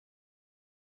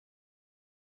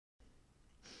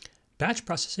Batch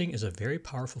processing is a very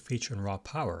powerful feature in raw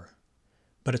power,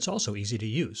 but it's also easy to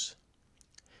use.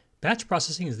 Batch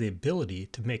processing is the ability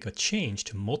to make a change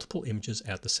to multiple images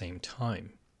at the same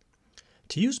time.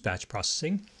 To use batch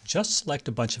processing, just select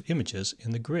a bunch of images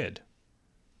in the grid.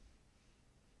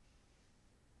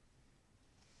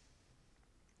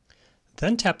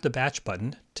 Then tap the Batch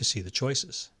button to see the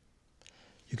choices.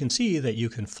 You can see that you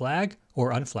can flag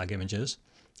or unflag images,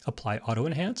 apply auto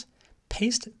enhance,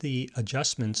 paste the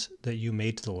adjustments that you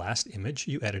made to the last image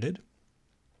you edited,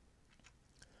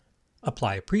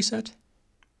 apply a preset,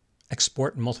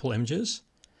 export multiple images,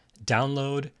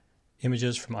 download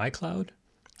images from iCloud,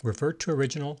 revert to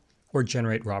original, or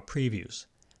generate raw previews.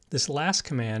 This last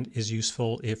command is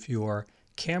useful if your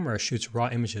camera shoots raw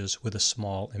images with a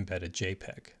small embedded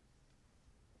JPEG.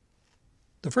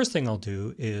 The first thing I'll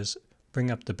do is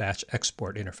bring up the batch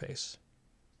export interface.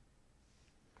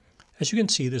 As you can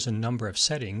see, there's a number of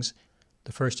settings.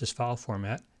 The first is file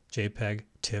format, JPEG,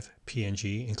 TIFF,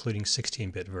 PNG, including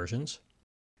 16-bit versions,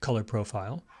 color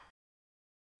profile,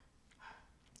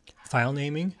 file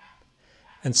naming,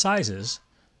 and sizes.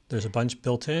 There's a bunch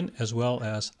built in as well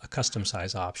as a custom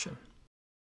size option.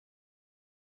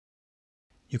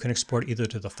 You can export either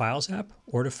to the Files app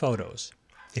or to Photos.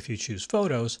 If you choose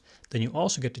Photos, then you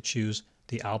also get to choose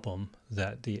the album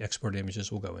that the exported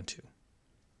images will go into.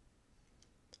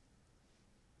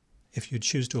 If you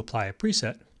choose to apply a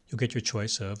preset, you'll get your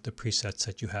choice of the presets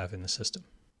that you have in the system.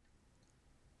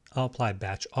 I'll apply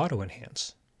Batch Auto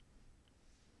Enhance.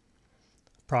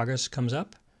 Progress comes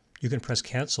up. You can press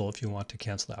Cancel if you want to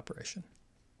cancel the operation.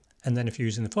 And then if you're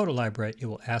using the photo library, it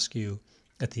will ask you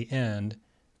at the end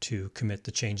to commit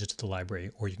the changes to the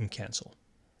library, or you can cancel.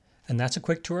 And that's a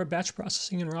quick tour of batch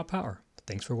processing in raw power.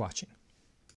 Thanks for watching.